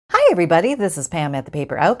everybody, this is Pam at the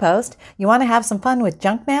Paper Outpost. You want to have some fun with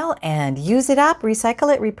junk mail and use it up,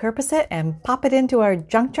 recycle it, repurpose it, and pop it into our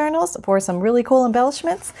junk journals for some really cool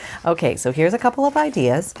embellishments? Okay, so here's a couple of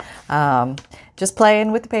ideas. Just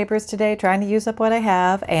playing with the papers today, trying to use up what I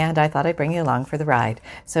have, and I thought I'd bring you along for the ride.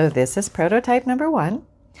 So this is prototype number 1,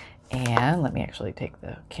 and let me actually take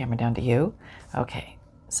the camera down to you. Okay,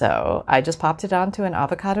 so I just popped it onto an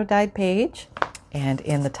avocado dyed page. And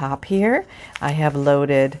in the top here, I have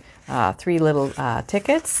loaded 3 little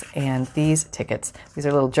tickets, and these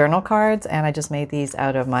are little journal cards, and I just made these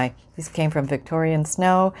out of these came from Victorian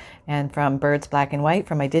Snow and from Birds Black and White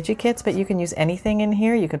from my DigiKits, but you can use anything in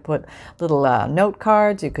here. You could put little note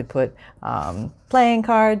cards, you could put playing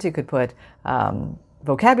cards, you could put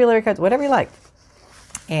vocabulary cards, whatever you like.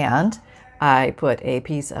 And I put a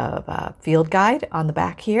piece of field guide on the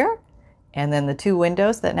back here. And then the 2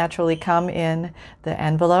 windows that naturally come in the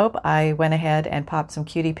envelope, I went ahead and popped some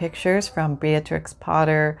cutie pictures from Beatrix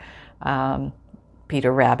Potter,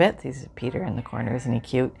 Peter Rabbit. These are Peter in the corner, isn't he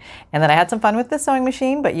cute? And then I had some fun with the sewing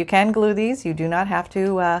machine, but you can glue these. You do not have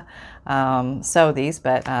to sew these.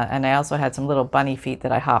 But and I also had some little bunny feet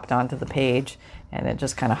that I hopped onto the page, and it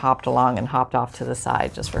just kind of hopped along and hopped off to the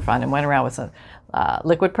side just for fun, and went around with some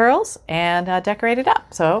liquid pearls and decorated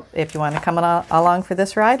up. So if you want to come along for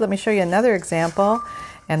this ride, let me show you another example,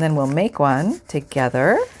 and then we'll make one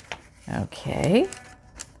together. Okay,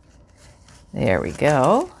 there we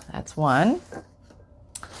go. That's one.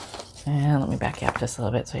 And let me back you up just a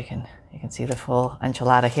little bit so you can see the full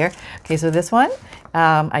enchilada here. Okay, so this one,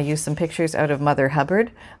 I used some pictures out of Mother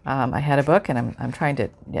Hubbard. I had a book, and I'm trying to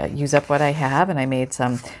use up what I have, and I made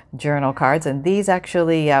some journal cards. And these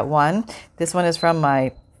actually, this one is from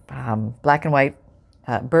my black and white,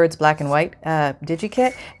 Birds Black and White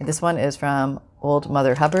DigiKit, and this one is from old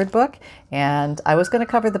Mother Hubbard book. And I was going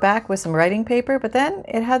to cover the back with some writing paper, but then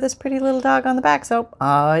it had this pretty little dog on the back, so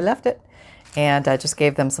I left it. And I just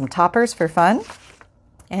gave them some toppers for fun.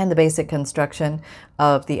 And the basic construction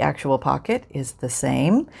of the actual pocket is the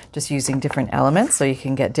same, just using different elements so you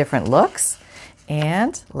can get different looks.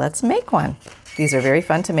 And let's make one. These are very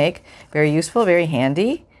fun to make, very useful, very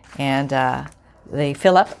handy, and they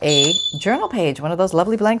fill up a journal page, one of those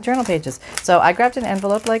lovely blank journal pages. So I grabbed an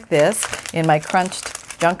envelope like this in my crunched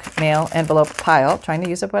junk mail envelope pile, trying to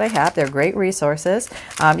use up what I have. They're great resources.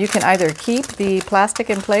 You can either keep the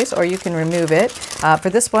plastic in place or you can remove it.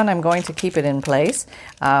 For this one, I'm going to keep it in place.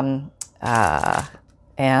 And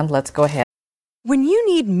let's go ahead. When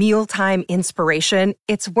you need mealtime inspiration,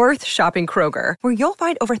 it's worth shopping Kroger, where you'll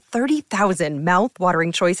find over 30,000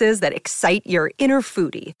 mouth-watering choices that excite your inner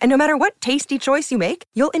foodie. And no matter what tasty choice you make,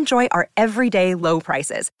 you'll enjoy our everyday low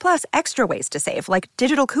prices, plus extra ways to save, like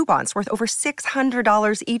digital coupons worth over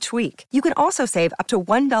 $600 each week. You can also save up to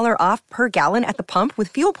 $1 off per gallon at the pump with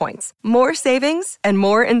fuel points. More savings and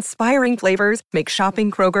more inspiring flavors make shopping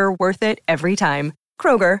Kroger worth it every time.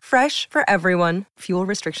 Kroger, fresh for everyone. Fuel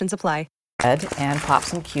restrictions apply. And pop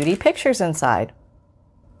some cutie pictures inside.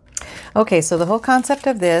 Okay, so the whole concept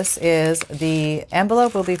of this is the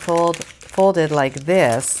envelope will be folded like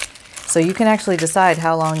this, so you can actually decide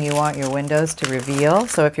how long you want your windows to reveal.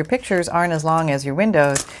 So if your pictures aren't as long as your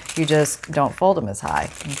windows, you just don't fold them as high,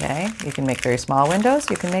 okay? You can make very small windows,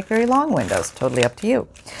 you can make very long windows, totally up to you.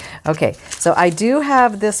 Okay, so I do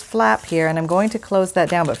have this flap here, and I'm going to close that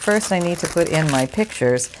down, but first I need to put in my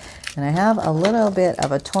pictures. And I have a little bit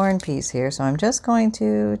of a torn piece here, so I'm just going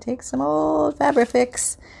to take some old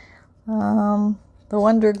Fabrifix, the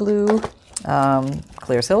Wonder Glue,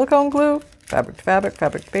 clear silicone glue, fabric to fabric,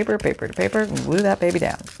 fabric to paper, paper to paper, and glue that baby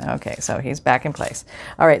down. Okay, so he's back in place.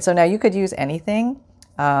 All right, so now you could use anything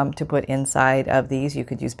to put inside of these. You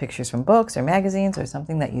could use pictures from books or magazines or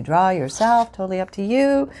something that you draw yourself, totally up to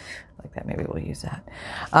you. Like that, maybe we'll use that.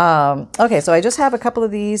 Okay, so I just have a couple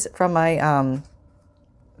of these from my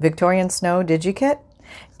Victorian Snow DigiKit,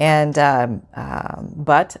 and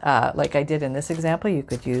but like I did in this example, you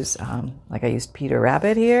could use like I used Peter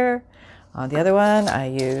Rabbit here. On the other one, I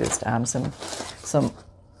used some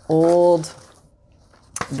old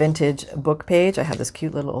vintage book page. I have this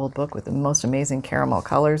cute little old book with the most amazing caramel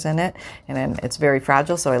colors in it, and then it's very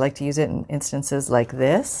fragile, so I like to use it in instances like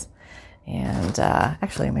this. And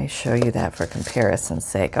actually, I may show you that for comparison's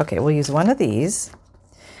sake. Okay, we'll use one of these.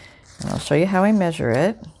 And I'll show you how I measure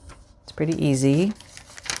it. It's pretty easy.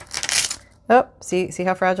 Oh, see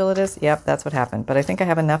how fragile it is? Yep, that's what happened. But I think I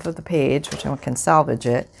have enough of the page, which I can salvage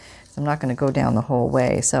it. So I'm not going to go down the whole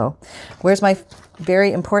way. So where's my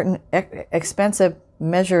very important, expensive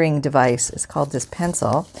measuring device? It's called this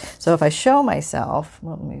pencil. So if I show myself,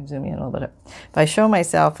 well, let me zoom in a little bit. If I show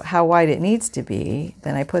myself how wide it needs to be,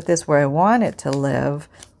 then I put this where I want it to live,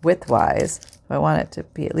 widthwise. I want it to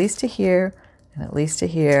be at least to here and at least to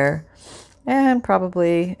here and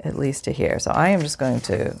probably at least to here. So I am just going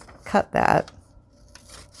to cut that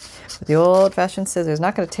with the old-fashioned scissors.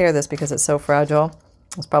 Not going to tear this because it's so fragile.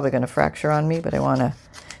 It's probably going to fracture on me, but I want to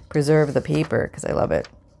preserve the paper because I love it.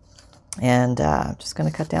 And I'm just going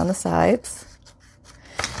to cut down the sides.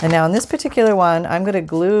 And now in this particular one, I'm going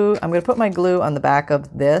to put my glue on the back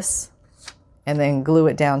of this and then glue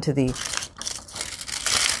it down to the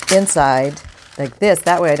inside like this.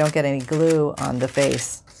 That way I don't get any glue on the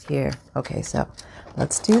face here. Okay, so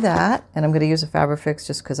let's do that. And I'm going to use a Fabrifix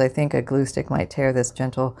just because I think a glue stick might tear this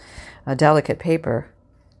gentle, delicate paper.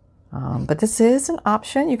 But this is an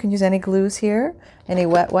option. You can use any glues here. Any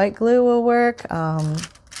wet white glue will work.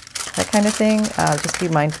 That kind of thing. Just be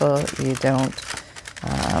mindful you don't,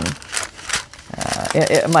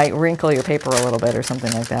 it might wrinkle your paper a little bit or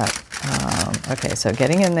something like that. Okay, so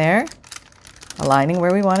getting in there, aligning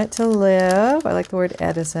where we want it to live. I like the word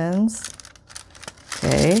Edison's.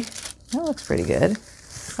 Okay, that looks pretty good.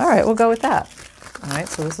 All right, we'll go with that. All right,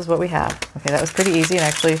 so this is what we have. Okay, that was pretty easy, and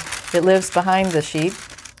actually it lives behind the sheet.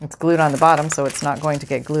 It's glued on the bottom, so it's not going to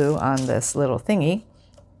get glue on this little thingy.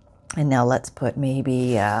 And now let's put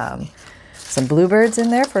maybe some bluebirds in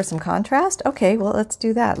there for some contrast. Okay, well, let's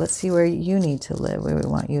do that. Let's see where you need to live, where we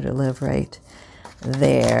want you to live right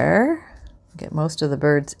there. Get most of the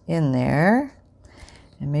birds in there.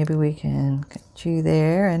 And maybe we can get you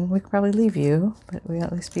there, and we could probably leave you, but we'll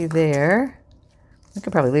at least be there. We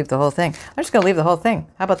could probably leave the whole thing. I'm just going to leave the whole thing.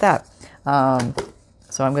 How about that?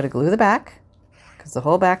 So I'm going to glue the back, because the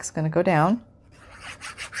whole back's going to go down.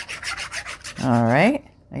 All right.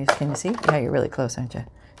 Can you see? Yeah, you're really close, aren't you?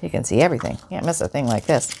 You can see everything. You can't miss a thing like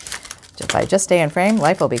this. If I just stay in frame,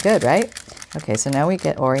 life will be good, right? Okay, so now we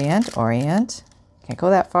get orient. Can't go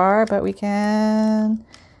that far, but we can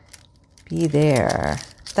be there.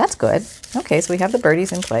 That's good. Okay, so we have the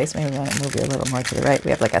birdies in place. Maybe we want to move you a little more to the right.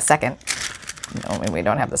 We have like a second. No, maybe we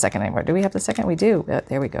don't have the second anymore. Do we have the second? We do.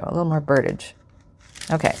 There we go. A little more birdage.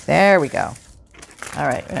 Okay, there we go. All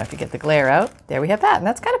right, we have to get the glare out. There we have that, and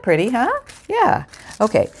that's kind of pretty, huh? Yeah.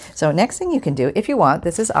 Okay, so next thing you can do, if you want,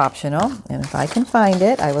 this is optional, and if I can find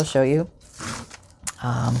it, I will show you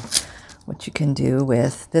what you can do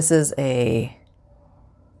with, this is a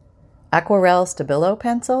Aquarelle Stabilo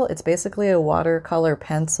pencil. It's basically a watercolor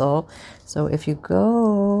pencil. So if you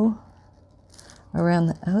go around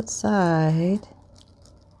the outside,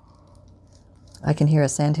 I can hear a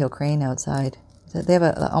sandhill crane outside. They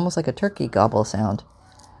have almost like a turkey gobble sound.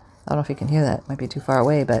 I don't know if you can hear that. It might be too far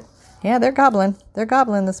away, but yeah, they're gobbling. They're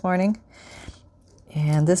gobbling this morning.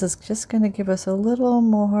 And this is just going to give us a little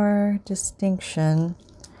more distinction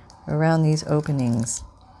around these openings.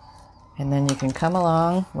 And then you can come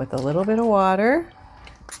along with a little bit of water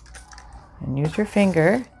and use your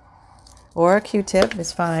finger, or a Q-tip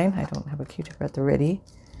is fine. I don't have a Q-tip at the ready.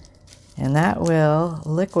 And that will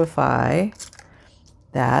liquefy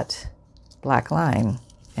that black line,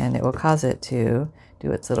 and it will cause it to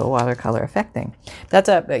do its little watercolor effect thing. That's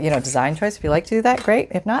a design choice. If you like to do that, great.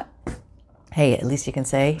 If not, hey, at least you can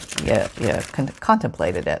say you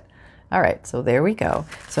contemplated it. All right, so there we go.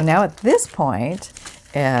 So now at this point,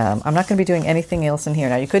 I'm not going to be doing anything else in here.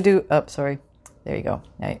 Now you could do, sorry, there you go.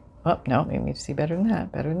 No, we need to see better than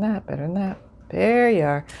that, better than that, better than that. There you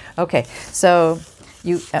are. Okay, so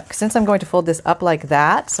since I'm going to fold this up like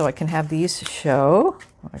that, so I can have these show,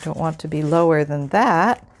 I don't want to be lower than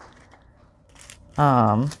that.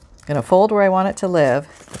 I'm going to fold where I want it to live,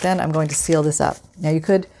 but then I'm going to seal this up. Now you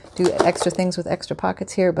could do extra things with extra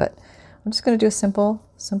pockets here, but I'm just going to do a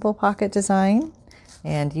simple pocket design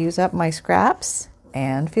and use up my scraps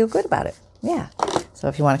and feel good about it. Yeah. So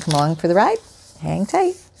if you want to come along for the ride, hang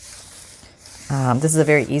tight. This is a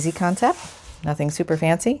very easy concept. Nothing super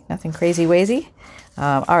fancy, nothing crazy wazy.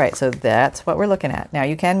 All right, so that's what we're looking at. Now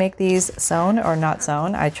you can make these sewn or not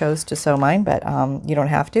sewn. I chose to sew mine, but you don't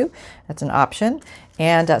have to. That's an option.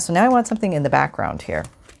 And so now I want something in the background here.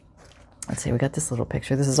 Let's see, we got this little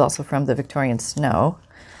picture. This is also from the Victorian snow.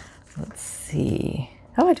 Let's see.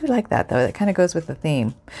 Oh, I do like that though. That kind of goes with the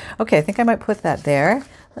theme. Okay, I think I might put that there.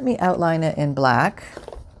 Let me outline it in black.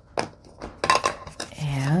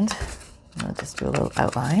 And I'll just do a little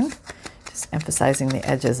outline. Just emphasizing the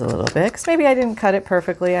edges a little bit, because maybe I didn't cut it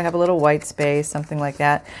perfectly. I have a little white space, something like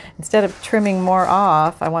that. Instead of trimming more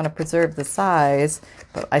off, I want to preserve the size,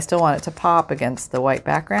 but I still want it to pop against the white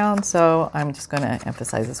background, so I'm just going to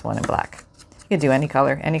emphasize this one in black. You can do any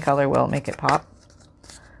color will make it pop.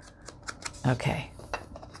 Okay,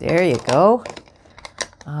 there you go.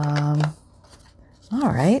 All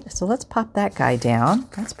right, so let's pop that guy down.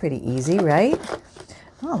 That's pretty easy, right?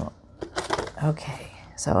 Oh, okay.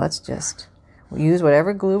 So let's just use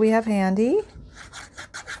whatever glue we have handy.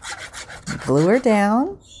 Glue her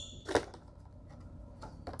down.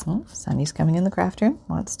 Oh, Sonny's coming in the craft room.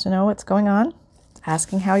 Wants to know what's going on.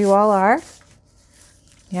 Asking how you all are.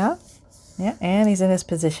 Yeah. Yeah. And he's in his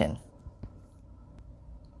position.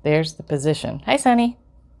 There's the position. Hi, Sonny.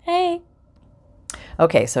 Hey.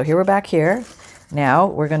 Okay, so here we're back here. Now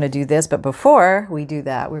we're going to do this, but before we do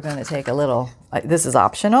that, we're going to take a little, this is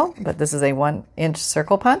optional, but this is a 1-inch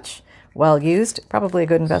circle punch. Well used, probably a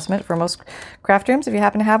good investment for most craft rooms if you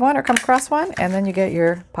happen to have one or come across one, and then you get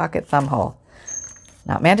your pocket thumb hole.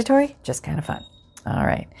 Not mandatory, just kind of fun. All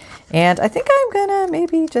right, and I think I'm going to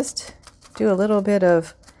maybe just do a little bit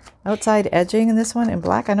of outside edging in this one in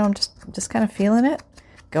black. I know I'm just kind of feeling it,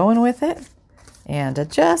 going with it,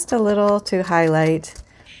 and just a little to highlight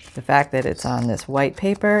the fact that it's on this white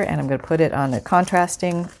paper, and I'm going to put it on the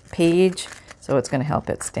contrasting page, so it's going to help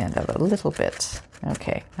it stand out a little bit.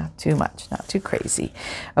 Okay, not too much, not too crazy.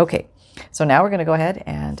 Okay, so now we're going to go ahead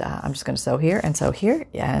and I'm just going to sew here,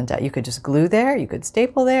 and you could just glue there, you could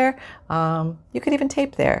staple there, you could even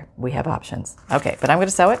tape there. We have options. Okay, but I'm going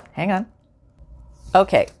to sew it. Hang on.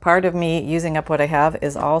 Okay, part of me using up what I have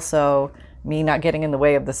is also me not getting in the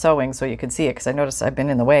way of the sewing so you can see it, because I noticed I've been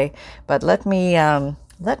in the way. But let me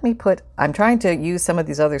put, I'm trying to use some of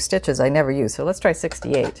these other stitches I never use. So let's try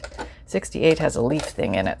 68. 68 has a leaf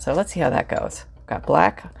thing in it. So let's see how that goes. Got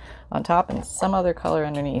black on top and some other color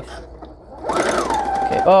underneath.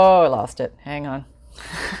 Okay, oh, I lost it. Hang on.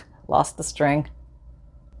 Lost the string.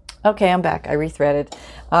 Okay, I'm back. I rethreaded.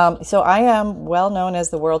 So I am well known as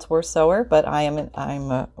the world's worst sewer, but I'm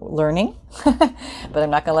learning, but I'm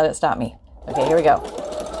not going to let it stop me. Okay, here we go.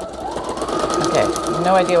 Okay,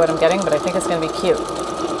 no idea what I'm getting, but I think it's going to be cute.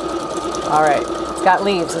 All right, it's got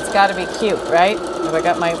leaves. It's got to be cute, right? Have I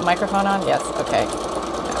got my microphone on? Yes, okay.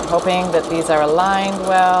 I'm hoping that these are aligned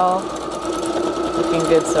well. Looking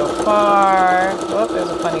good so far. Whoop, there's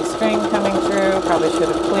a funny string coming through. Probably should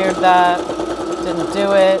have cleared that. Didn't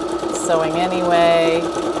do it. Sewing anyway.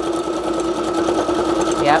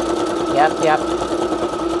 Yep.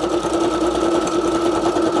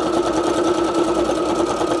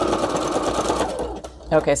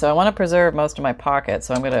 Okay, so I want to preserve most of my pocket,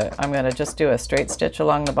 so I'm gonna just do a straight stitch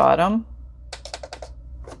along the bottom.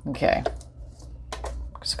 Okay.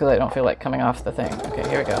 Just because I don't feel like coming off the thing. Okay,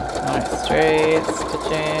 here we go. All right, straight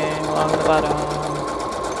stitching along the bottom.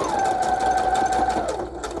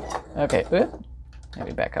 Okay, whoop.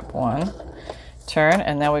 Maybe back up one. Turn,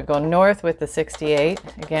 and now we go north with the 68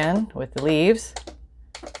 again with the leaves.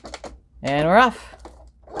 And we're off.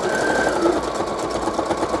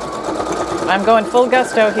 I'm going full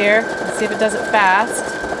gusto here. Let's see if it does it fast.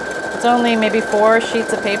 It's only maybe 4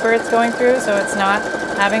 sheets of paper it's going through, so it's not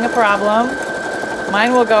having a problem.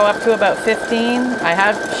 Mine will go up to about 15. I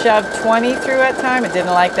have shoved 20 through at time. It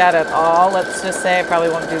didn't like that at all. Let's just say I probably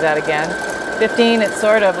won't do that again. 15, it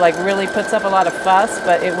sort of like really puts up a lot of fuss,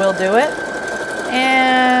 but it will do it.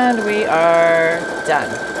 And we are done.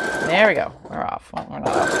 There we go. We're off. Well, we're not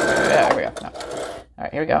off. Yeah, there we go. No. All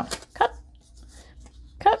right, here we go. Cut.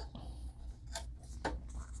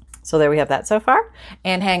 So there we have that so far.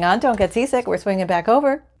 And hang on, don't get seasick. We're swinging back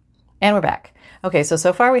over. And we're back. Okay,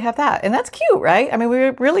 so far we have that. And that's cute, right? I mean, we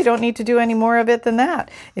really don't need to do any more of it than that.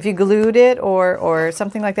 If you glued it or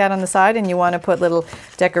something like that on the side and you want to put little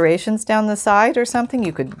decorations down the side or something,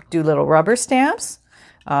 you could do little rubber stamps.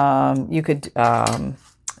 You could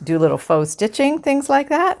do little faux stitching, things like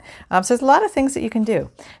that. So there's a lot of things that you can do.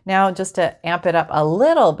 Now, just to amp it up a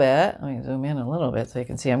little bit, let me zoom in a little bit so you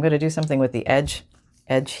can see. I'm going to do something with the edge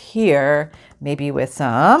here, maybe with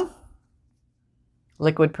some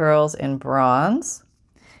liquid pearls in bronze.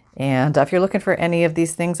 And if you're looking for any of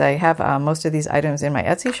these things, I have most of these items in my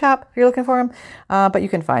Etsy shop if you're looking for them, but you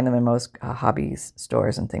can find them in most hobby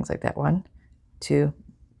stores and things like that. 1, 2,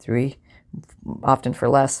 3, often for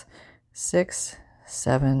less. 6,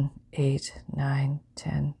 7, 8, 9,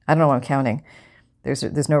 10. I don't know what I'm counting.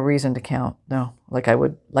 There's no reason to count. No, like I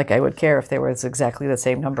would care if there was exactly the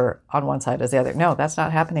same number on one side as the other. No, that's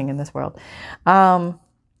not happening in this world.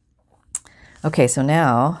 Okay, so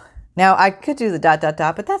now I could do the ...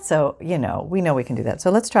 but that's so, we know we can do that.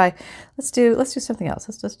 So let's do something else.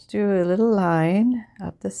 Let's just do a little line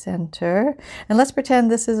up the center, and let's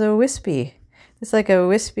pretend this is a wispy. It's like a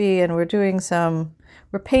wispy, and we're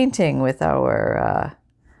painting with our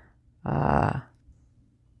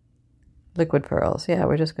liquid pearls. Yeah,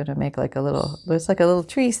 we're just going to make it's like a little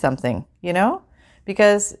tree something,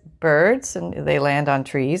 because birds, and they land on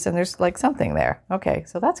trees, and there's like something there. Okay,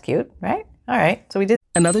 so that's cute, right? All right, so we did.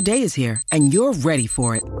 Another day is here, and you're ready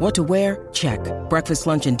for it. What to wear? Check. Breakfast,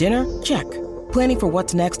 lunch, and dinner? Check. Planning for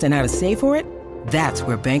what's next and how to save for it? That's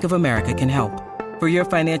where Bank of America can help. For your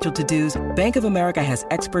financial to-dos, Bank of America has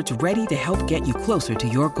experts ready to help get you closer to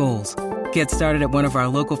your goals. Get started at one of our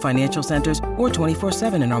local financial centers or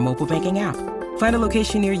 24/7 in our mobile banking app. Find a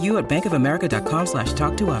location near you at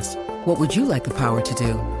bankofamerica.com/talktous. What would you like the power to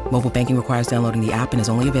do? Mobile banking requires downloading the app and is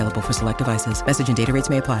only available for select devices. Message and data rates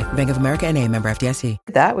may apply. Bank of America N.A., member FDIC.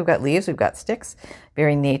 That we've got leaves, we've got sticks,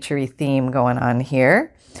 very naturey theme going on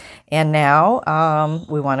here. And now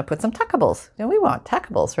we want to put some tuckables. And we want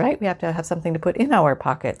tuckables, right? We have to have something to put in our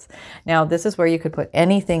pockets. Now, this is where you could put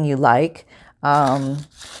anything you like.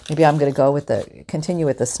 Maybe I'm going to continue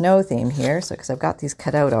with the snow theme here. So, because I've got these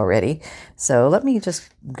cut out already. So let me just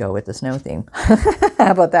go with the snow theme.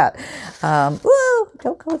 How about that? Woo!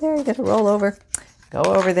 Don't go there. You got to roll over. Go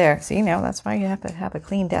over there. See, now that's why you have to have a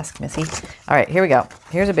clean desk, Missy. All right, here we go.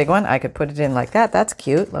 Here's a big one. I could put it in like that. That's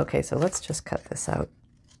cute. Okay, so let's just cut this out.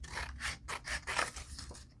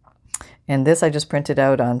 And this I just printed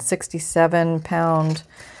out on 67-pound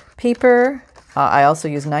paper. I also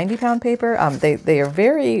use 90-pound paper. They are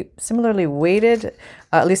very similarly weighted,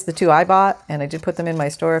 at least the two I bought, and I did put them in my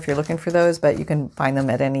store if you're looking for those, but you can find them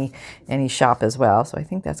at any shop as well. So I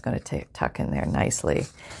think that's going to tuck in there nicely.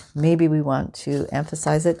 Maybe we want to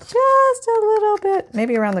emphasize it just a little bit,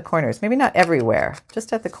 maybe around the corners, maybe not everywhere,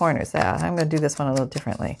 just at the corners. Yeah, I'm going to do this one a little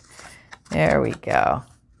differently. There we go.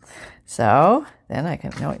 So then I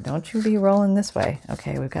can, no, don't you be rolling this way.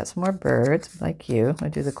 Okay, we've got some more birds like you. I'll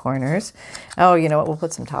do the corners. Oh, you know what? We'll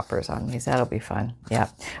put some toppers on these. That'll be fun. Yeah.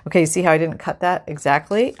 Okay, see how I didn't cut that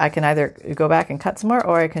exactly? I can either go back and cut some more,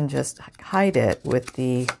 or I can just hide it with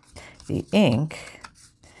the ink.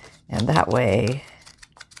 And that way,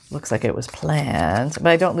 looks like it was planned. But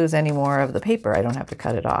I don't lose any more of the paper. I don't have to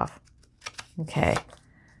cut it off. Okay,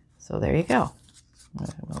 so there you go. A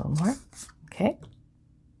little more. Okay.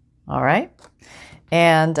 All right.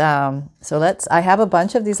 And so I have a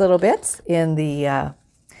bunch of these little bits in the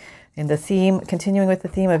theme, continuing with the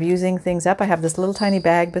theme of using things up. I have this little tiny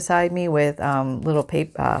bag beside me with little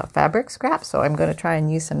fabric scraps. So I'm going to try and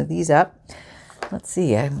use some of these up. Let's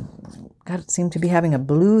see. Seem to be having a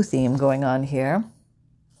blue theme going on here.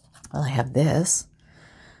 Well, I have this.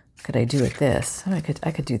 What could I do with this? Oh,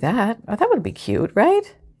 I could do that. Oh, that would be cute,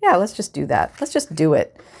 right? Yeah, let's just do that. Let's just do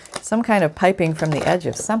it. Some kind of piping from the edge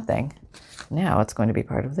of something. Now it's going to be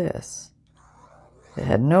part of this. I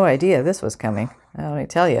had no idea this was coming. Let me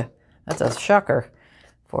tell you, that's a shocker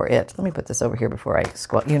for it. Let me put this over here before I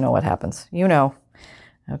squat. You know what happens. You know.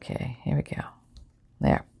 Okay, here we go.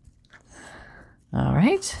 There. All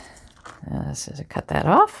right. Let's just cut that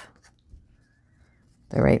off.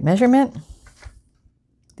 The right measurement.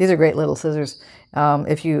 These are great little scissors.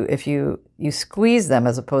 If you squeeze them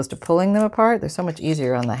as opposed to pulling them apart, they're so much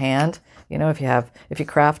easier on the hand. You know, if you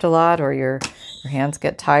craft a lot or your hands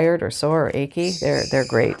get tired or sore or achy, they're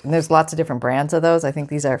great. And there's lots of different brands of those. I think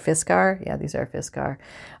these are Fiskar. Yeah, these are Fiskar.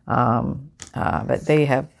 But they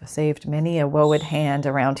have saved many a woed hand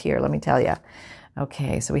around here, let me tell you.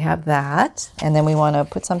 Okay, so we have that. And then we want to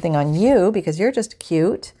put something on you because you're just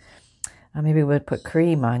cute. Maybe we'd put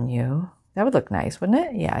cream on you. That would look nice, wouldn't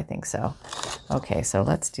it? Yeah, I think so. Okay, so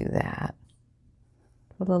let's do that.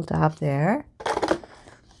 Put a little dab there.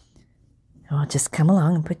 I'll just come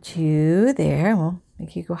along and put you there. We'll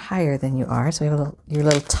make you go higher than you are. So you're a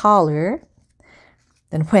little taller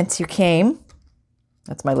than whence you came.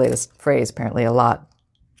 That's my latest phrase, apparently a lot.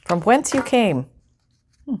 From whence you came.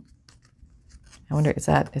 I wonder, is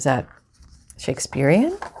that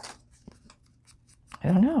Shakespearean? I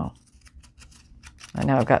don't know. I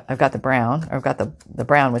know I've got the brown, or I've got the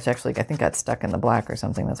brown, which actually I think got stuck in the black or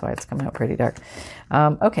something. That's why it's coming out pretty dark.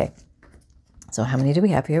 Okay. So how many do we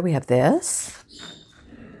have here? We have this.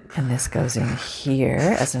 And this goes in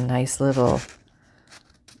here as a nice little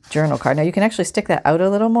journal card. Now you can actually stick that out a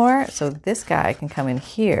little more. So this guy can come in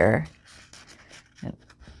here.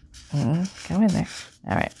 And, come in there.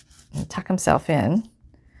 All right. And tuck himself in.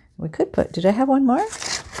 We could did I have one more?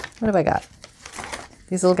 What have I got?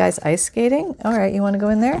 These little guys ice skating. All right, you want to go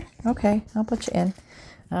in there? Okay, I'll put you in.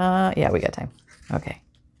 Yeah, we got time. Okay.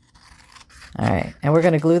 All right, and we're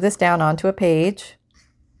going to glue this down onto a page.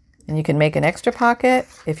 And you can make an extra pocket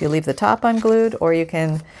if you leave the top unglued, or you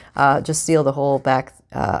can just seal the whole back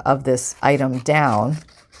of this item down.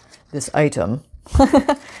 This item.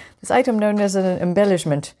 This item known as an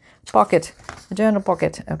embellishment pocket, a journal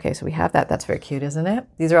pocket. Okay, so we have that. That's very cute, isn't it?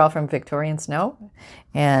 These are all from Victorian Snow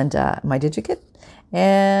and my Digikit.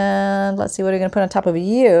 And let's see what we're going to put on top of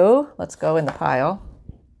you. Let's go in the pile.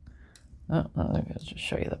 Oh, let me just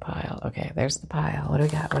show you the pile. Okay, there's the pile. What do we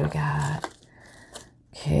got? What do we got?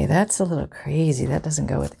 Okay, that's a little crazy. That doesn't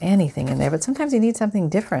go with anything in there, but sometimes you need something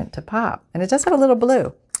different to pop. And it does have a little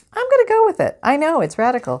blue. I'm going to go with it. I know it's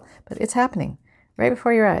radical, but it's happening right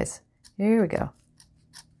before your eyes. Here we go.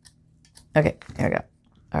 Okay, here we go.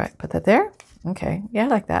 All right, put that there. Okay, yeah, I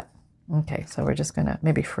like that. Okay, so we're just going to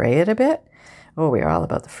maybe fray it a bit. Oh, we're all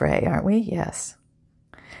about the fray, aren't we? Yes.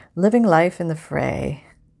 Living life in the fray.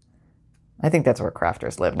 I think that's where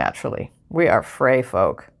crafters live naturally. We are fray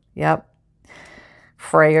folk. Yep.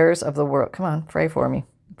 Frayers of the world. Come on, fray for me.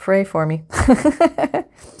 Fray for me.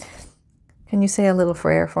 Can you say a little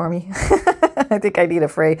frayer for me? I think I need a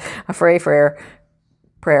fray frayer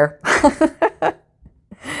prayer.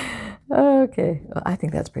 Okay. Well, I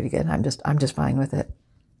think that's pretty good. I'm just fine with it.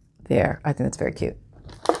 There. I think that's very cute.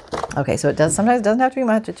 Okay, so sometimes it doesn't have to be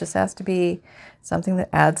much. It just has to be something that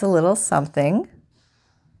adds a little something.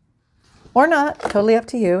 Or not. Totally up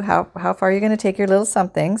to you. How far you're going to take your little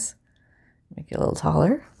somethings. Make it a little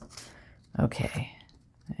taller. Okay.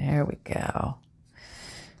 There we go.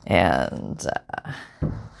 And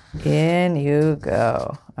in you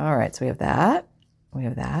go. All right, so we have that. We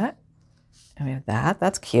have that. And we have that.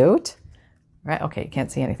 That's cute. Right? Okay, you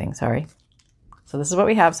can't see anything. Sorry. So this is what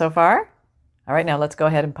we have so far. All right, now let's go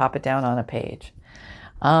ahead and pop it down on a page.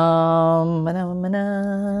 All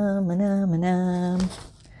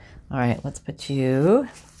right, let's put you.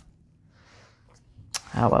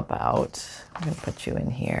 How about, I'm going to put you in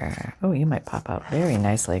here. Oh, you might pop out very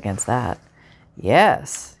nicely against that.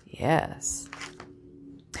 Yes, yes.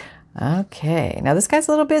 Okay, now this guy's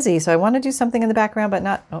a little busy, so I want to do something in the background, but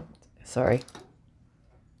not, oh, sorry.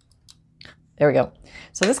 There we go.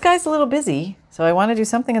 So this guy's a little busy, so I want to do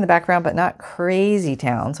something in the background, but not crazy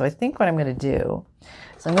town. So I think what I'm going to do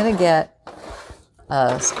is I'm going to get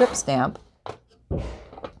a script stamp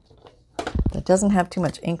that doesn't have too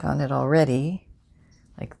much ink on it already,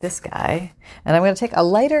 like this guy. And I'm going to take a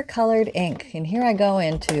lighter colored ink. And here I go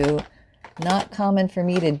into not common for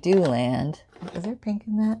me to do land. Is there pink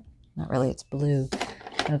in that? Not really, it's blue.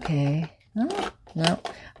 Okay. Oh, no.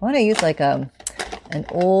 I want to use like an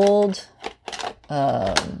old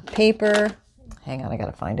paper. Hang on, I got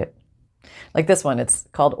to find it. Like this one, it's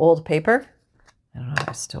called Old Paper. I don't know if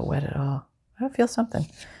it's still wet at all. I feel something.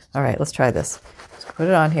 All right, let's try this. Let's put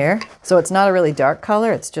it on here. So it's not a really dark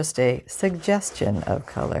color. It's just a suggestion of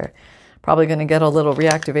color. Probably going to get a little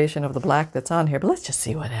reactivation of the black that's on here, but let's just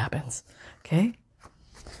see what happens. Okay.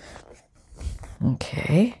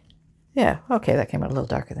 Okay. Yeah, okay, that came out a little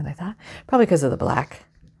darker than I thought. Probably because of the black.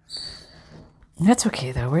 That's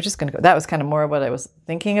okay, though. We're just going to go. That was kind of more what I was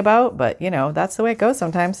thinking about, but, you know, that's the way it goes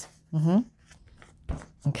sometimes.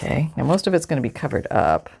 Okay, now most of it's going to be covered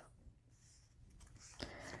up.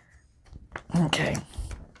 Okay.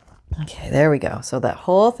 Okay, there we go. So that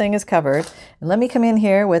whole thing is covered. And let me come in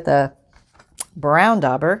here with a brown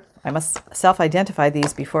dauber. I must self-identify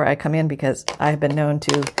these before I come in because I have been known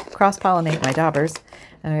to cross-pollinate my daubers.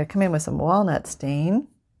 And I'm going to come in with some walnut stain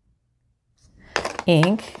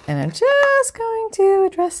ink, and I'm just going to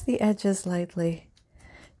address the edges lightly,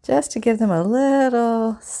 just to give them a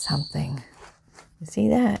little something. You see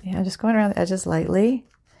that? Yeah, just going around the edges lightly.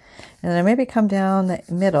 And then I maybe come down the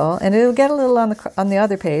middle, and it'll get a little on the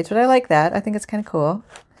other page, but I like that. I think it's kind of cool.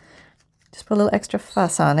 Just put a little extra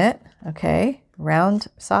fuss on it. Okay. Round,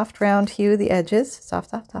 soft, round hue the edges.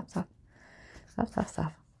 Soft, soft, soft, soft. Soft, soft,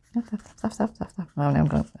 soft. Soft, soft, soft, soft, soft, soft. Oh,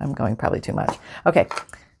 no, I'm going probably too much. Okay.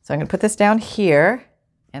 So I'm going to put this down here,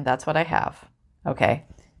 and that's what I have. Okay.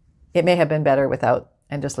 It may have been better without,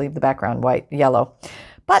 and just leave the background yellow.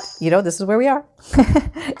 But, you know, this is where we are.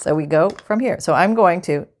 So we go from here. So I'm going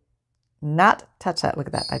to not touch that. Look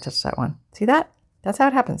at that. I touched that one. See that? That's how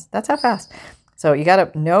it happens. That's how fast. So you got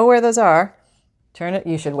to know where those are. Turn it.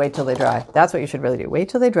 You should wait till they dry. That's what you should really do. Wait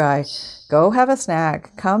till they dry. Go have a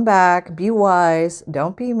snack. Come back. Be wise.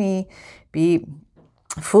 Don't be me. Be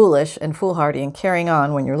foolish and foolhardy and carrying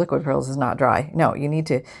on when your liquid pearls is not dry. No, you need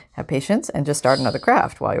to have patience and just start another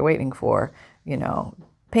craft while you're waiting for, you know,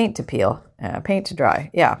 paint to peel, paint to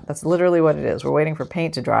dry. Yeah, that's literally what it is. We're waiting for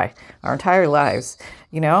paint to dry our entire lives.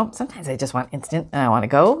 You know, sometimes I just want instant and I want to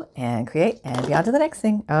go and create and be on to the next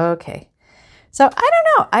thing. Okay. So I don't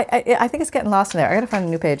know. I think it's getting lost in there. I got to find a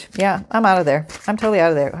new page. Yeah, I'm out of there. I'm totally out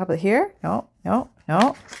of there. How about here? No.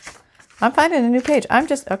 I'm finding a new page.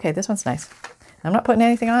 Okay, this one's nice. I'm not putting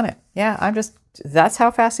anything on it. Yeah, that's how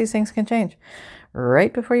fast these things can change.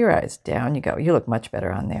 Right before your eyes. Down you go. You look much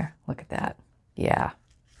better on there. Look at that. Yeah.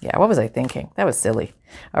 Yeah, what was I thinking? That was silly.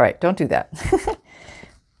 All right, don't do that.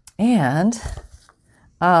 And,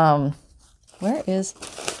 hang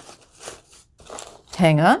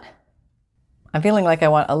on. I'm feeling like I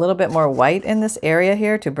want a little bit more white in this area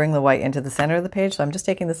here to bring the white into the center of the page. So I'm just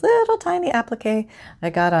taking this little tiny applique I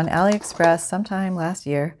got on AliExpress sometime last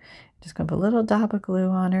year. Just going to put a little dab of glue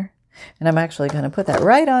on her. And I'm actually going to put that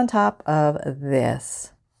right on top of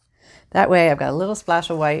this. That way I've got a little splash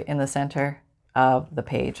of white in the center of the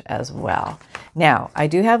page as well. Now, I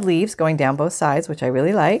do have leaves going down both sides, which I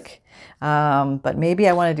really like. But maybe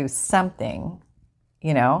I want to do something,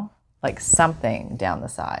 you know, like something down the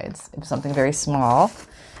sides, something very small.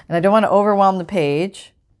 And I don't want to overwhelm the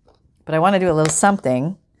page, but I want to do a little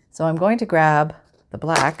something. So I'm going to grab the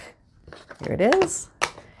black. Here it is.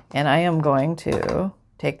 And I am going to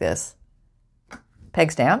take this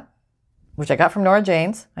peg stamp, which I got from Nora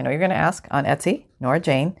Jane's. I know you're going to ask, on Etsy, Nora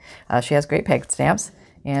Jane. She has great peg stamps.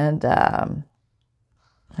 And I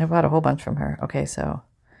bought a whole bunch from her. Okay, so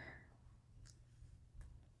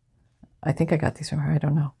I think I got these from her. I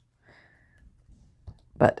don't know.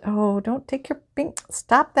 But, oh, don't take your pink.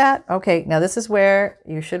 Stop that. Okay, now this is where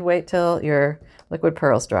you should wait till your liquid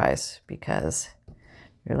pearls dries, because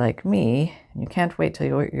you're like me and you can't wait till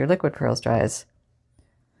your liquid pearls dries.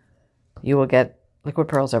 You will get liquid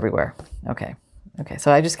pearls everywhere. Okay,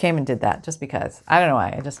 so I just came and did that just because. I don't know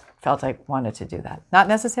why. I just felt I wanted to do that. Not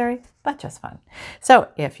necessary, but just fun. So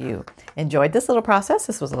if you enjoyed this little process,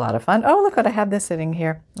 this was a lot of fun. Oh, look what I have this sitting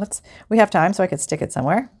here. We have time, so I could stick it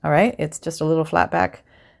somewhere. All right, it's just a little flat back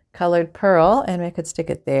colored pearl, and I could stick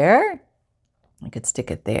it there. I could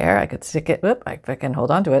stick it there. I could stick it, whoop, if I can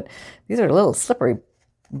hold on to it. These are little slippery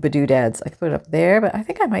badoodads. I could put it up there, but I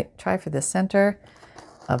think I might try for the center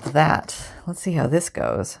of that. Let's see how this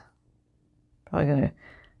goes. Probably going to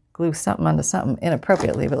glue something onto something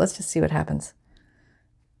inappropriately, but let's just see what happens.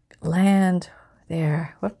 Land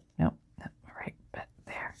there. Whoop, nope, not right, but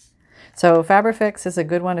there. So Fabrifix is a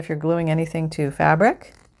good one if you're gluing anything to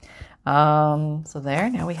fabric. So there,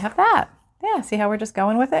 now we have that. Yeah, see how we're just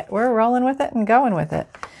going with it? We're rolling with it and going with it.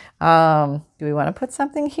 Do we want to put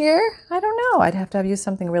something here? I don't know. I'd have to have used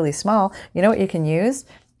something really small. You know what you can use?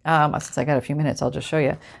 Since I got a few minutes, I'll just show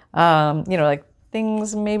you. You know, like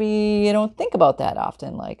things maybe you don't think about that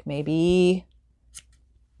often. Like maybe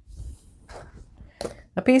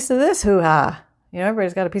a piece of this hoo-ha. You know,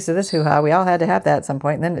 everybody's got a piece of this hoo-ha. We all had to have that at some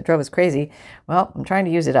point, and then it drove us crazy. Well, I'm trying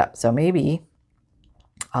to use it up. So maybe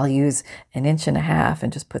I'll use 1.5 inches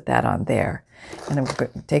and just put that on there. And I'm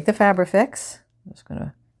going to take the Fabrifix. I'm just going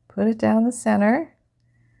to put it down the center.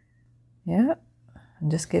 Yeah.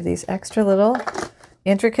 And just give these extra little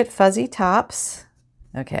intricate fuzzy tops.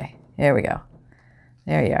 Okay, here we go.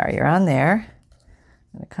 There you are. You're on there.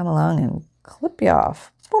 I'm going to come along and clip you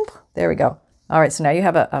off. Boom. There we go. All right, so now you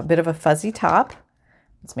have a bit of a fuzzy top.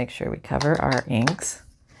 Let's make sure we cover our inks.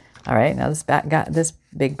 All right, now got this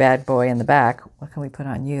big bad boy in the back. What can we put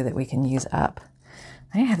on you that we can use up?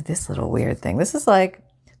 I have this little weird thing. There's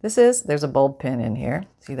a bulb pin in here.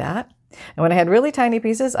 See that? And when I had really tiny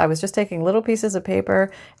pieces, I was just taking little pieces of paper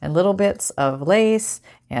and little bits of lace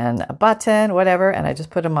and a button, whatever, and I just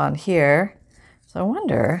put them on here. So I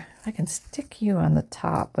wonder if I can stick you on the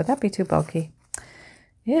top. Would that be too bulky?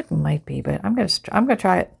 It might be, but I'm gonna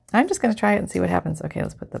try it. I'm just gonna try it and see what happens. Okay,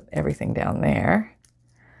 let's put everything down there.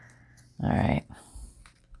 All right.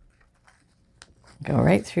 Go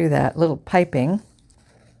right through that little piping.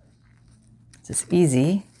 It's just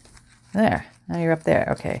easy. There. Now you're up there.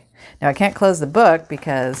 Okay. Now I can't close the book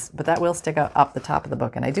but that will stick out up the top of the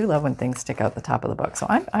book. And I do love when things stick out the top of the book. So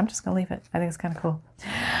I'm just going to leave it. I think it's kind of cool.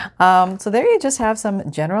 So there you just have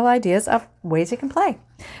some general ideas of ways you can play.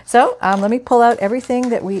 So let me pull out everything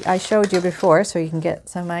that I showed you before so you can get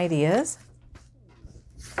some ideas.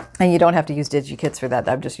 And you don't have to use DigiKits for that.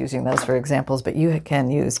 I'm just using those for examples, but you can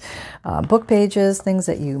use book pages, things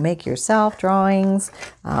that you make yourself, drawings,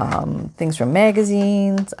 things from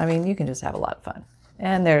magazines. I mean, you can just have a lot of fun.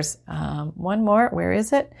 And there's one more. Where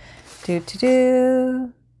is it? Can't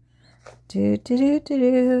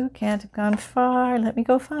have gone far. Let me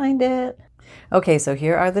go find it. Okay, so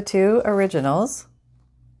here are the 2 originals.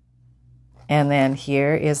 And then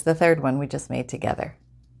here is the 3rd one we just made together.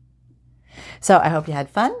 So I hope you had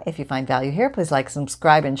fun. If you find value here, please like,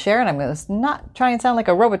 subscribe, and share. And I'm going to not try and sound like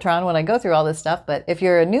a Robotron when I go through all this stuff, but if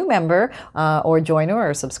you're a new member or joiner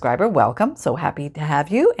or subscriber, welcome. So happy to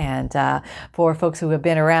have you. And for folks who have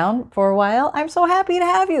been around for a while, I'm so happy to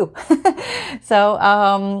have you.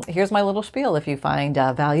 So here's my little spiel. If you find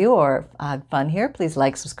value or fun here, please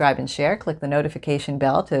like, subscribe, and share. Click the notification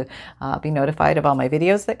bell to be notified of all my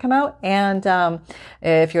videos that come out. And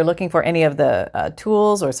if you're looking for any of the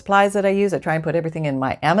tools or supplies that I use, I try and put everything in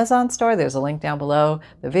my Amazon store. There's a link down below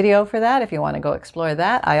the video for that if you want to go explore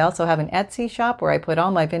that. I also have an Etsy shop where I put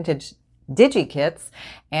all my vintage digi-kits.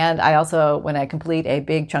 And I also, when I complete a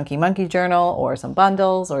big chunky monkey journal or some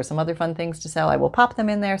bundles or some other fun things to sell, I will pop them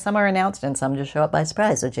in there. Some are announced and some just show up by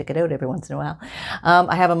surprise, so check it out every once in a while.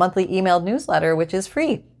 I have a monthly emailed newsletter, which is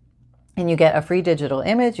free. And you get a free digital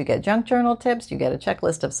image, you get junk journal tips, you get a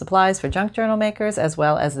checklist of supplies for junk journal makers, as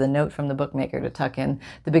well as the note from the bookmaker to tuck in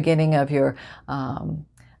the beginning of your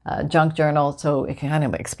junk journal. So it can kind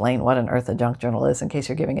of explain what on earth a junk journal is in case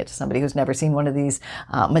you're giving it to somebody who's never seen one of these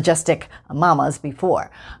majestic mamas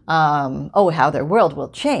before. How their world will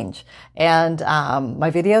change. And my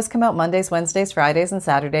videos come out Mondays, Wednesdays, Fridays, and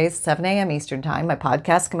Saturdays, 7 a.m. Eastern Time. My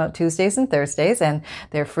podcasts come out Tuesdays and Thursdays, and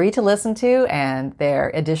they're free to listen to, and they're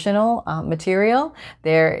additional material.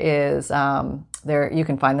 There is there, you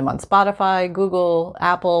can find them on Spotify, Google,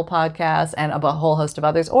 Apple Podcasts, and a whole host of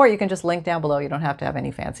others. Or you can just link down below. You don't have to have any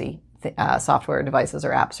fancy software devices or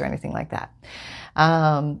apps or anything like that.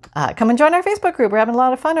 Come and join our Facebook group. We're having a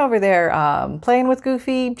lot of fun over there, playing with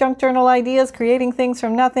goofy junk journal ideas, creating things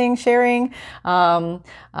from nothing, sharing thoughts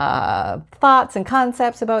and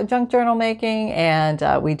concepts about junk journal making.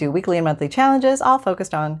 And we do weekly and monthly challenges, all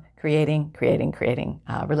focused on creating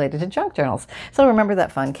related to junk journals. So remember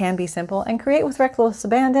that fun can be simple, and create with reckless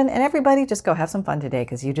abandon. And everybody, just go have some fun today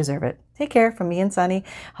because you deserve it. Take care from me and Sunny,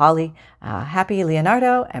 Holly, Happy,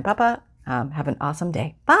 Leonardo, and Papa. Have an awesome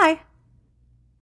day. Bye.